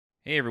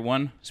Hey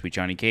everyone,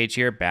 SweetJohnnyCage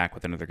here, back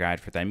with another guide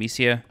for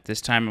Thymesia.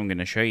 This time I'm going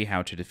to show you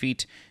how to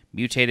defeat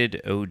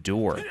Mutated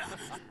Odur.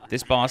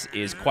 This boss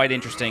is quite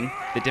interesting.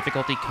 The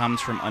difficulty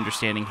comes from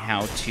understanding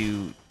how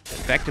to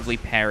effectively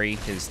parry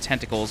his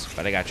tentacles,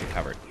 but I got you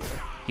covered.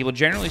 He will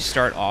generally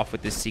start off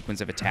with this sequence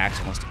of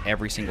attacks almost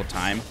every single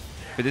time.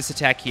 For this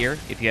attack here,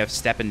 if you have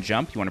step and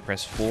jump, you want to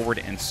press forward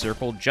and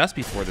circle just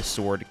before the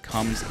sword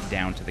comes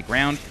down to the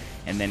ground.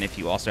 And then if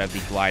you also have the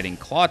gliding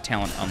claw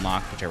talent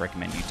unlocked, which I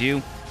recommend you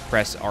do,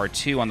 press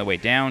R2 on the way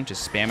down,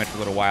 just spam it for a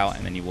little while,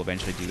 and then you will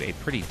eventually do a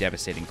pretty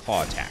devastating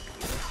claw attack.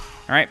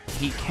 Alright,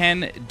 he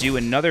can do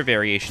another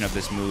variation of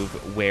this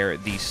move where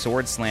the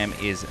sword slam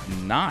is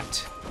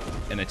not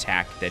an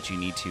attack that you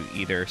need to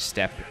either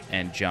step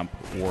and jump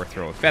or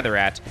throw a feather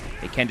at.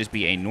 It can just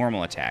be a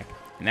normal attack.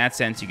 In that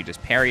sense, you can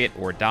just parry it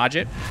or dodge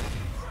it.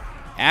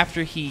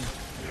 After he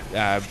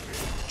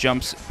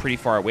jumps pretty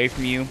far away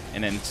from you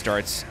and then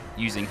starts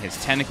using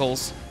his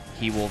tentacles,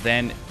 he will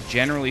then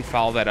generally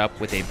follow that up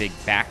with a big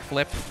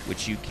backflip,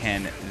 which you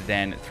can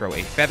then throw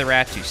a feather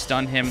at to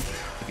stun him.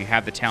 If you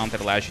have the talent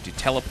that allows you to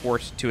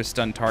teleport to a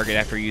stun target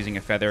after using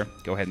a feather,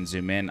 go ahead and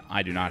zoom in.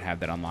 I do not have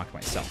that unlocked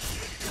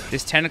myself.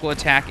 This tentacle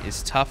attack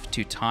is tough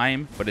to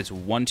time, but it's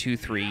 1, 2,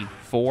 3,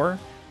 4.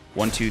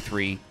 1, 2,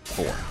 3,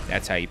 4.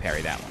 That's how you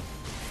parry that one.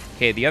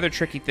 Okay, the other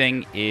tricky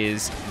thing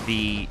is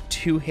the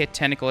 2-hit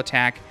tentacle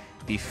attack.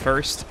 The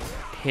first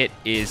hit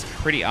is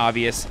pretty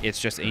obvious. It's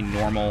just a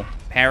normal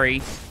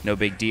parry, no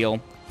big deal,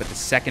 but the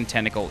second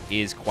tentacle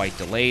is quite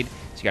delayed,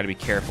 so you got to be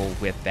careful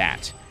with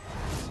that.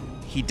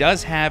 He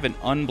does have an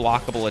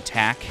unblockable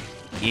attack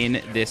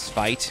in this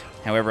fight.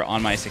 However,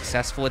 on my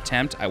successful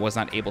attempt, I was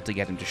not able to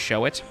get him to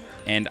show it,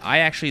 and I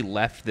actually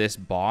left this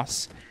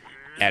boss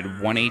at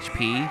 1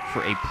 HP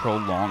for a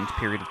prolonged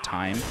period of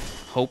time,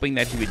 hoping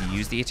that he would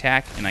use the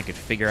attack and I could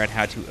figure out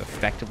how to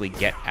effectively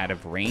get out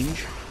of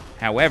range.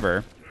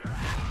 However,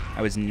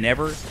 I was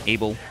never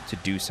able to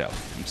do so.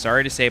 I'm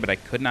sorry to say, but I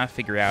could not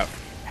figure out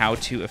how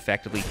to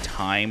effectively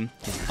time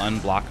his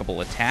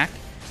unblockable attack.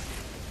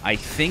 I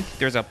think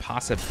there's a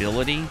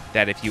possibility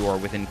that if you are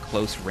within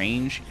close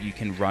range, you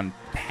can run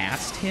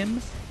past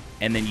him,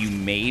 and then you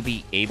may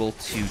be able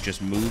to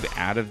just move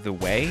out of the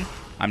way.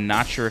 I'm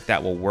not sure if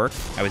that will work.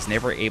 I was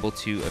never able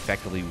to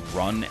effectively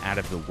run out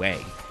of the way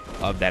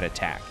of that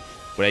attack.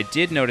 What I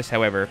did notice,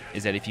 however,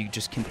 is that if you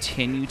just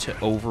continue to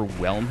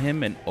overwhelm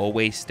him and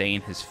always stay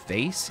in his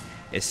face,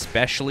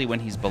 especially when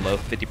he's below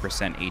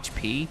 50%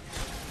 HP,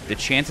 the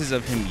chances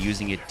of him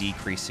using it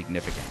decrease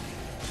significantly.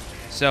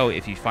 So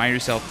if you find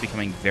yourself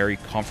becoming very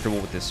comfortable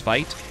with this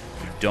fight,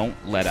 don't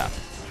let up.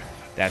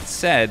 That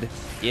said,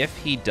 if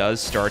he does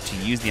start to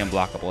use the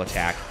unblockable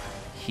attack,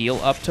 heal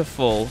up to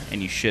full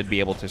and you should be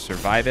able to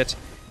survive it,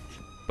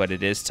 but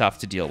it is tough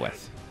to deal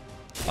with.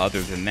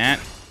 Other than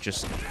that,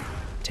 just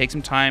take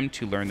some time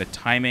to learn the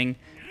timing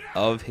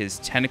of his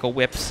tentacle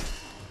whips.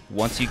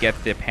 Once you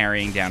get the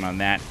parrying down on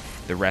that,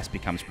 the rest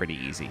becomes pretty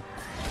easy.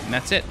 And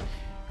that's it.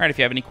 Alright, if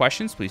you have any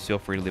questions, please feel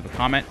free to leave a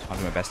comment. I'll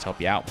do my best to help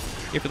you out.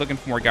 If you're looking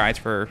for more guides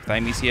for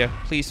Thymesia,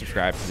 please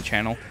subscribe to the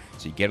channel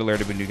so you get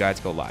alerted when new guides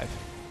go live.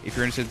 If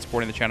you're interested in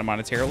supporting the channel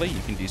monetarily, you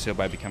can do so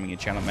by becoming a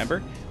channel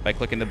member by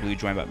clicking the blue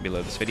join button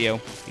below this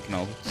video. You can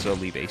also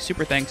leave a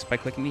super thanks by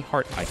clicking the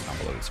heart icon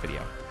below this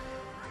video.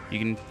 You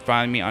can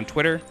find me on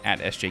Twitter at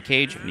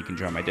SJCage, and you can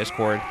join my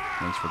Discord.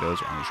 Links for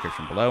those are in the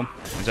description below.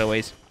 As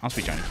always, I'm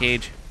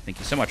SweetJohnnyCage. Thank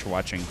you so much for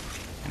watching,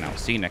 and I will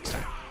see you next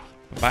time.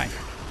 Bye-bye.